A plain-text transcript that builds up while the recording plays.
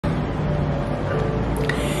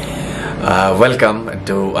Welcome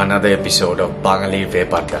to another episode of Bangali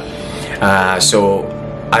VAPE. So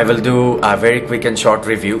I will do a very quick and short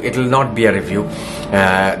review. It will not be a review.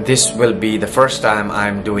 This will be the first time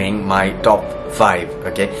I'm doing my top 5.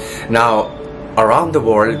 Okay. Now around the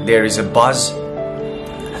world there is a buzz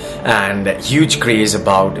and huge craze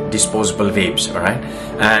about disposable vapes. All right.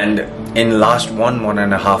 And in last one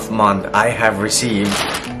and a half month I have received.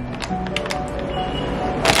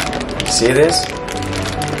 See this?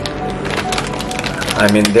 I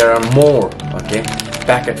mean, there are more, okay,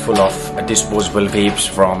 packet full of disposable vapes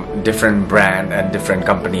from different brand and different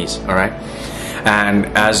companies, all right. And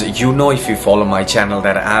as you know, if you follow my channel,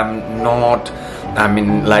 that I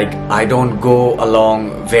don't go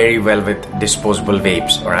along very well with disposable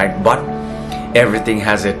vapes, all right. But everything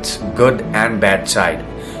has its good and bad side.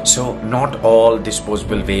 So not all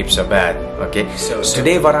disposable vapes are bad, okay. So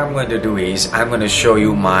today what I'm going to do is I'm going to show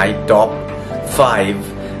you my top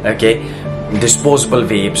 5, okay, disposable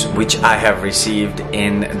vapes which I have received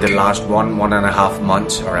in the last one and a half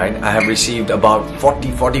months. All right, I have received about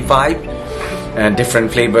 45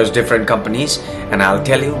 different flavors, different companies, and I'll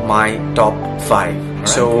tell you my top 5. Right.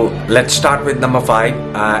 So let's start with number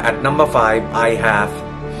 5. At number 5 I have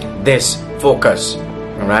this Focus.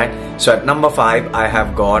 All right, so at number 5 I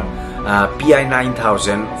have got PI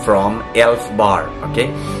 9000 from Elf Bar.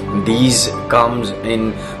 Okay, these comes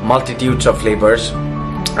in multitudes of flavors.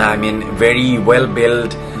 I mean, very well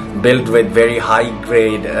built with very high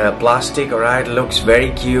grade plastic. All right, looks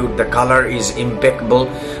very cute. The color is impeccable.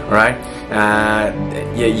 All right,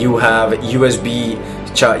 you have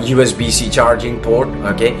USB-C charging port.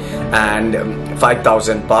 Okay, and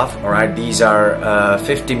 5000 puff. All right, these are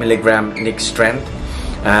 50 milligram nic strength.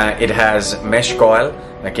 It has mesh coil.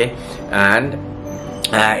 Okay, and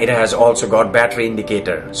it has also got battery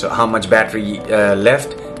indicator. So how much battery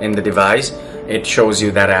left in the device, it shows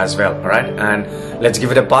you that as well. All right, and let's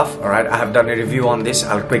give it a puff. All right, I have done a review on this.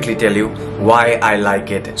 I'll quickly tell you why I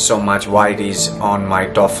like it so much, why it is on my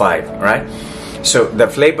top 5. All right, so the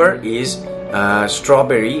flavor is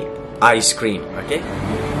strawberry ice cream. Okay,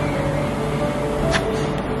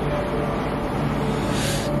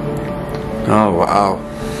 oh wow,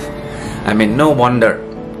 I mean, no wonder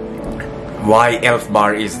why Elf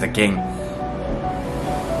Bar is the king.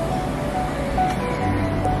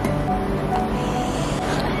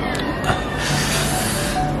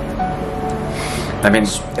 I mean,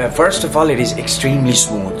 first of all, it is extremely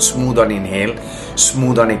smooth on inhale,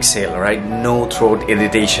 smooth on exhale, right? No throat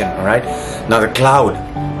irritation, right? Now the cloud,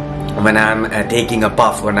 when I'm taking a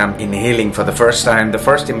puff, when I'm inhaling for the first time, the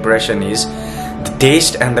first impression is the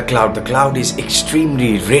taste and the cloud. The cloud is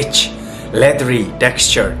extremely rich, leathery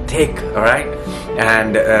texture, thick, all right?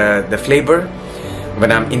 And the flavor,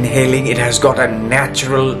 when I'm inhaling, it has got a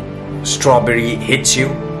natural strawberry hits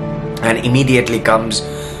you, and immediately comes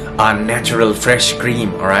a natural fresh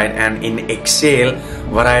cream. All right, and in exhale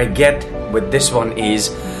what I get with this one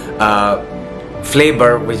is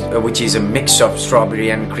flavor which is a mix of strawberry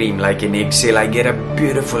and cream. Like in exhale I get a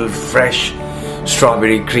beautiful fresh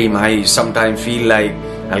strawberry cream. I sometimes feel like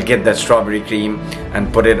I'll get that strawberry cream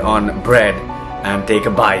and put it on bread and take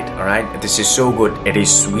a bite. All right, this is so good. It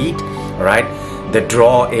is sweet. All right, the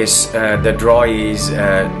draw is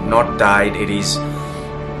not dyed, it is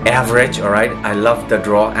average. All right, I love the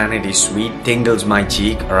draw, and it is sweet, tingles my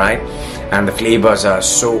cheek. All right, and the flavors are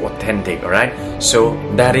so authentic. All right, so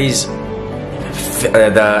that is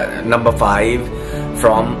the number 5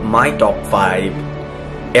 from my top 5,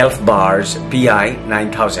 Elf Bar's PI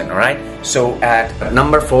 9000. All right, so at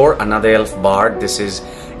number 4, another Elf Bar. This is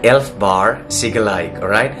Elf Bar Cigalike. All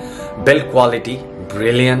right, build quality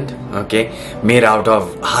brilliant. Okay, made out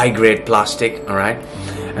of high grade plastic. All right,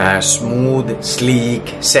 smooth,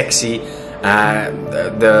 sleek, sexy.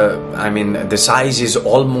 The size is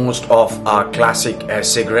almost of a classic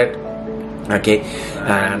cigarette. Okay,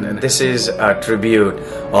 and this is a tribute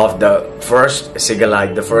of the first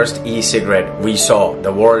Cigalike, the first e-cigarette we saw,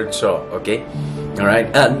 the world saw. Okay, all right,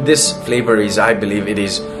 and this flavor is, I believe it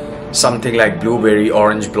is something like blueberry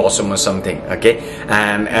orange blossom or something. Okay,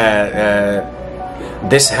 and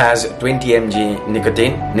this has 20 mg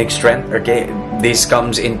nicotine, nic strength. Okay, this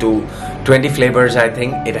comes into 20 flavors. I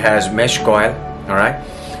think it has mesh coil. All right,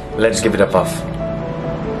 let's give it a puff.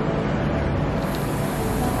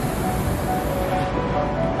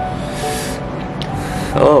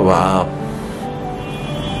 Oh wow,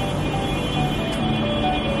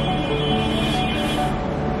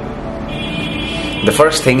 the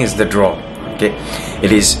first thing is the draw. Okay,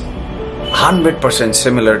 it is 100%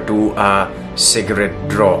 similar to a cigarette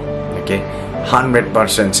draw. Okay,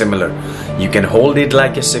 100% similar. You can hold it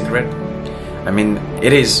like a cigarette. I mean,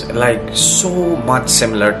 it is like so much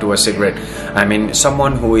similar to a cigarette. I mean,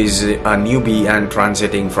 someone who is a newbie and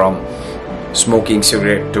transiting from smoking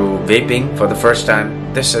cigarette to vaping for the first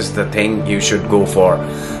time, this is the thing you should go for.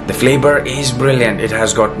 The flavor is brilliant. It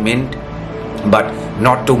has got mint, but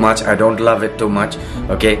not too much. I don't love it too much.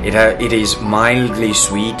 Okay, it is mildly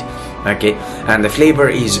sweet. Okay, and the flavor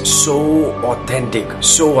is so authentic,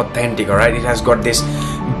 all right. It has got this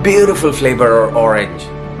beautiful flavor of orange,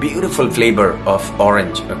 beautiful flavor of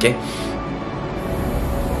orange. Okay,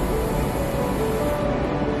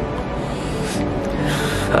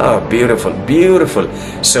 oh, beautiful, beautiful.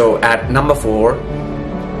 So at number 4,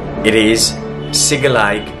 it is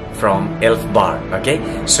Cigalike from Elf Bar. Okay,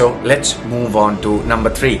 so let's move on to number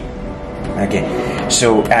 3. Okay,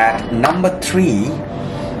 so at number 3,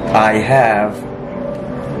 I have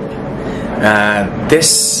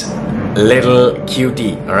this little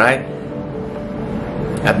cutie. All right,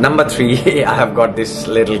 at number 3 I have got this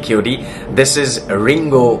little cutie. This is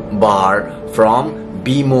Ringo Bar from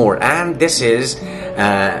Be More, and this is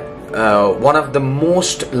one of the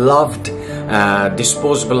most loved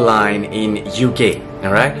disposable line in UK.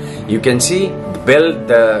 All right, you can see the build,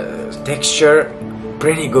 the texture,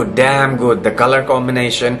 pretty good, damn good, the color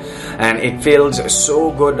combination, and it feels so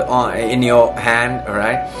good in your hand. All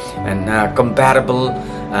right, and compatible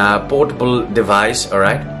portable device. All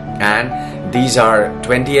right, and these are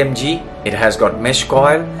 20 mg. It has got mesh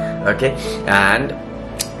coil. Okay, and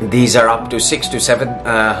these are up to 600 to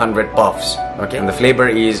 700 puffs. Okay, and the flavor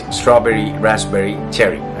is strawberry, raspberry,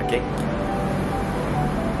 cherry. Okay.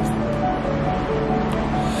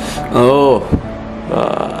 Oh.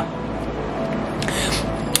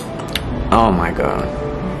 Oh my god.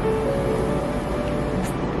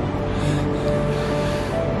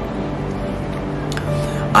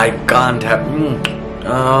 I can't have.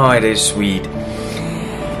 Oh, it is sweet.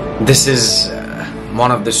 This is one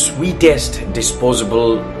of the sweetest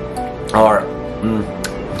disposable or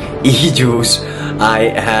e-juice I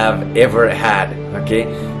have ever had. Okay,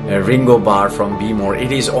 a Ringo Bar from Be More.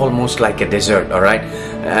 It is almost like a dessert. All right,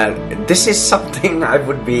 this is something I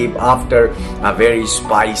would be after a very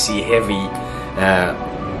spicy, heavy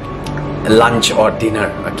lunch or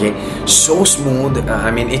dinner. Okay, so smooth.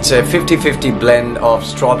 I mean, it's a 50-50 blend of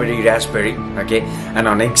strawberry, raspberry. Okay, and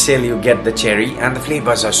on exhale you get the cherry, and the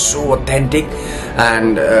flavors are so authentic,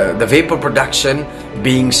 and the vapor production,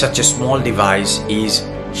 being such a small device, is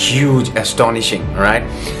huge, astonishing. Right,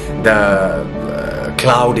 the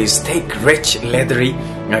cloud is thick, rich, leathery.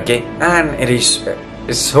 Okay, and it is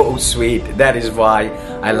so sweet. That is why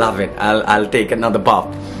I love it. I'll take another puff.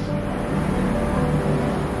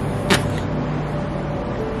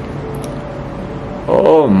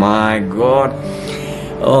 Oh my god,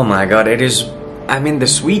 oh my god, it is, I mean, the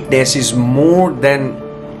sweetness is more than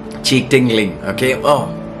cheek tingling. Okay, oh,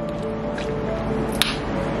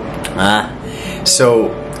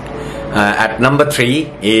 so at number 3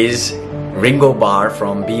 is Ringo Bar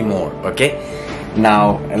from Be More. Okay,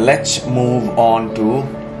 now let's move on to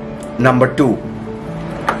number 2.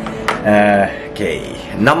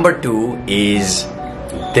 Okay, number 2 is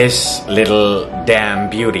this little damn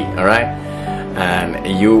beauty. All right,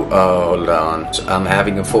 and you hold on, I'm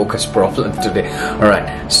having a focus problem today. All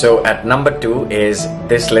right, so at number 2 is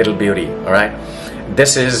this little beauty. All right,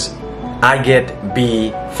 this is I Get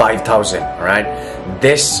B5000. All right,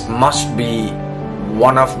 this must be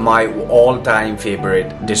one of my all-time favorite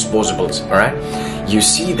disposables. All right, you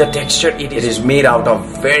see the texture, it is made out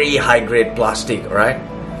of very high-grade plastic. All right,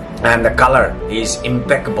 and the color is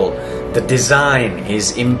impeccable, the design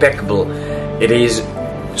is impeccable. It is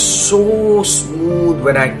so smooth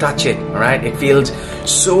when I touch it. All right, it feels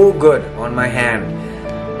so good on my hand.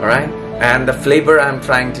 All right, and the flavor I'm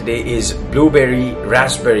trying today is blueberry,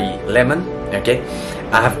 raspberry, lemon. Okay,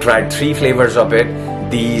 I have tried 3 flavors of it.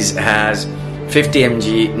 These has 50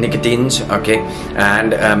 mg nicotines. Okay,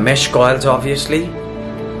 and mesh coils, obviously.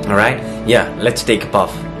 All right, yeah, let's take a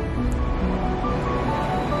puff.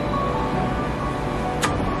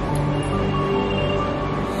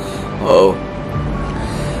 Oh,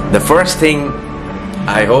 the first thing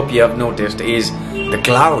I hope you have noticed is the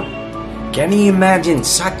cloud. Can you imagine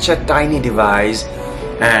such a tiny device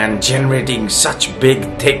and generating such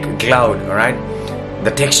big thick cloud? All right,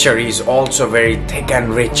 the texture is also very thick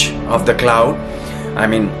and rich of the cloud. I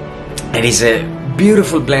mean, it is a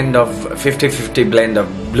beautiful blend of 50-50 blend of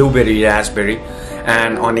blueberry, raspberry,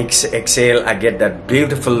 and on exhale I get that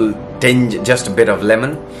beautiful tinge, just a bit of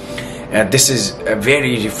lemon. This is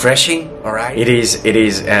very refreshing. All right, it is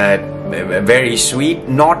very sweet,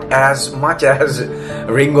 not as much as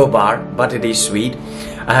Ringo Bar, but it is sweet.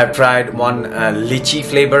 I have tried one lychee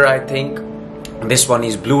flavor, I think. This one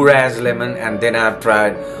is blue raz lemon, and then I've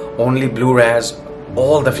tried only blue raz.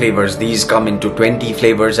 All the flavors, these come into 20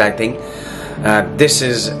 flavors, I think. This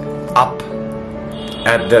is up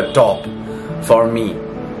at the top for me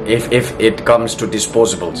if it comes to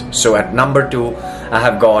disposables. So at number 2 I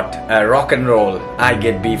have got rock and roll. I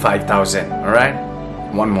get B5000. all right,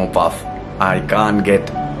 one more puff. I can't get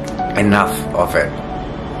enough of it.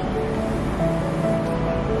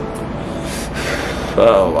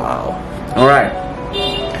 Oh wow. All right,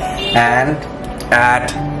 and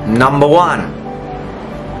at number 1,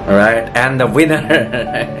 all right, and the winner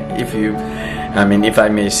if I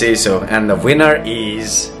may say so, and the winner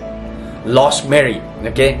is Lost Mary.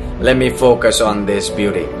 Okay, let me focus on this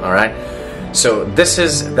beauty. All right, so this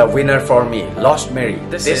is the winner for me, Lost Mary.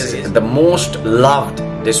 This is the most loved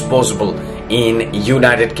disposable in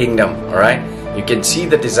United Kingdom. All right, you can see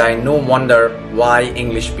the design. No wonder why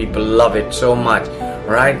English people love it so much.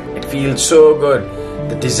 All right, it feels so good.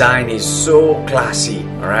 The design is so classy.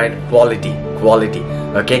 All right, quality.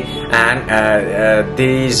 Okay, and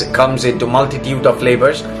these comes into multitude of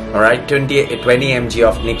flavors. All right, 20 mg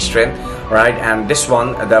of Nick strength. All right, and this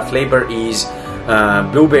one, the flavor is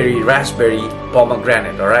blueberry, raspberry,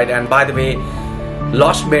 pomegranate. All right, and by the way,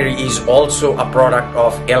 Lost Mary is also a product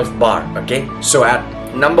of Elf Bar. Okay, so at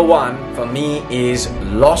number 1 for me is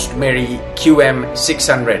Lost Mary QM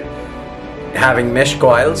 600, having mesh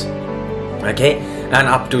coils. Okay, and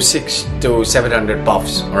up to 600 to 700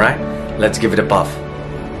 puffs. All right, let's give it a puff.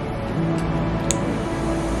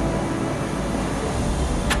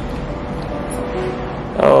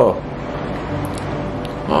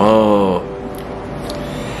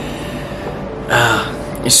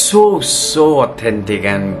 It's so authentic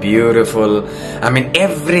and beautiful. I mean,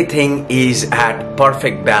 everything is at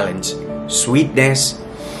perfect balance. Sweetness,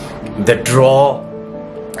 the draw,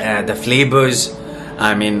 the flavors,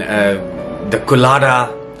 I mean, the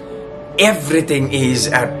colada, everything is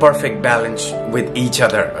at perfect balance with each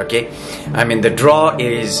other. Okay, I mean, the draw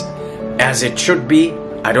is as it should be.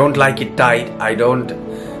 I don't like it tight. I don't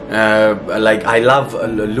I love a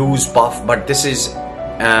loose puff, but this is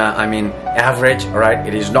I mean, average. Right,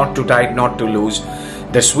 it is not too tight, not too loose.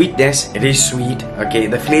 The sweetness, it is sweet. Okay,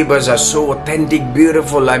 the flavors are so authentic,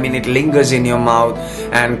 beautiful. I mean, it lingers in your mouth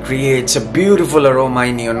and creates a beautiful aroma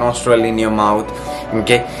in your nostril, in your mouth.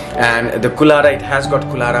 Okay, and the colada, it has got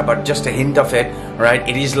colada, but just a hint of it. Right,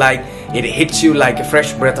 it is like, it hits you like a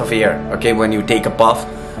fresh breath of air. Okay, when you take a puff.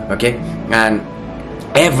 Okay, and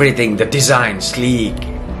everything, the design, sleek,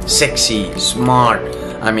 sexy, smart.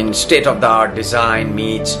 I mean, state-of-the-art design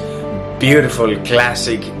meets beautiful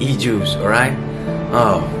classic e-juice. All right.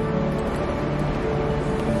 Oh.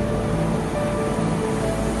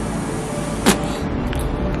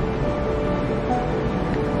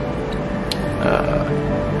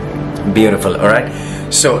 Beautiful. All right,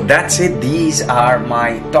 so that's it. These are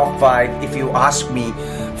my top 5. If you ask me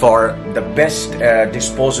for the best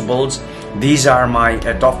disposables, these are my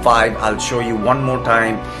top 5. I'll show you one more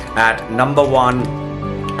time. At number 1,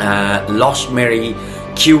 Lost Mary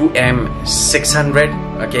QM 600.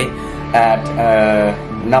 Okay, at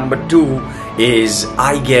number 2 is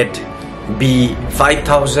I Get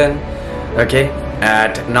B5000. Okay,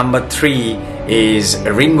 at number 3 is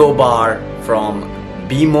Ringo Bar from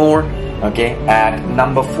Be More. Okay, at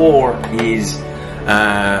number 4 is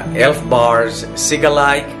Elf Bar's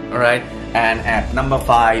Cigalike. Alright, and at number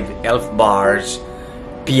 5, Elf Bar's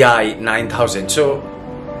PI 9000. So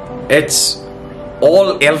it's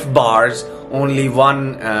all Elf Bars, only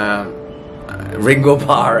one Ringo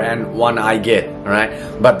Bar and one I Get.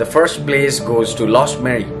 Alright, but the first place goes to Lost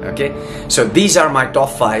Mary. Okay, so these are my top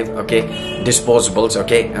 5. Okay, disposables.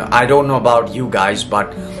 Okay, I don't know about you guys,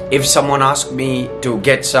 but if someone asks me to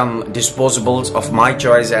get some disposables of my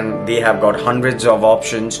choice, and they have got hundreds of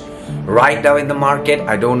options right now in the market,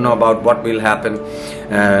 I don't know about what will happen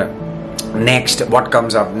next, what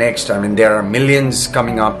comes up next. I mean, there are millions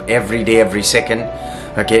coming up every day, every second.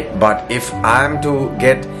 Okay, but if I'm to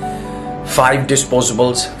get 5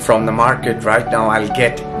 disposables from the market right now, I'll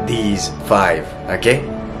get these 5. Okay,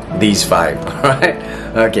 these 5. Alright,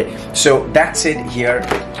 okay, so that's it here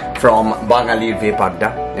from Bangalir Vape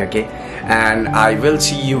Adda. Okay, and I will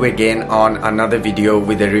see you again on another video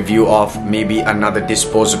with a review of maybe another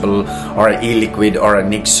disposable or a e-liquid or a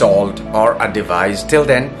Nick salt or a device. Till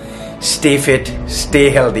then, stay fit,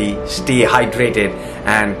 stay healthy, stay hydrated,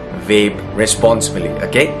 and vape responsibly.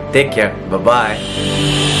 Okay, take care. Bye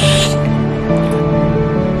bye.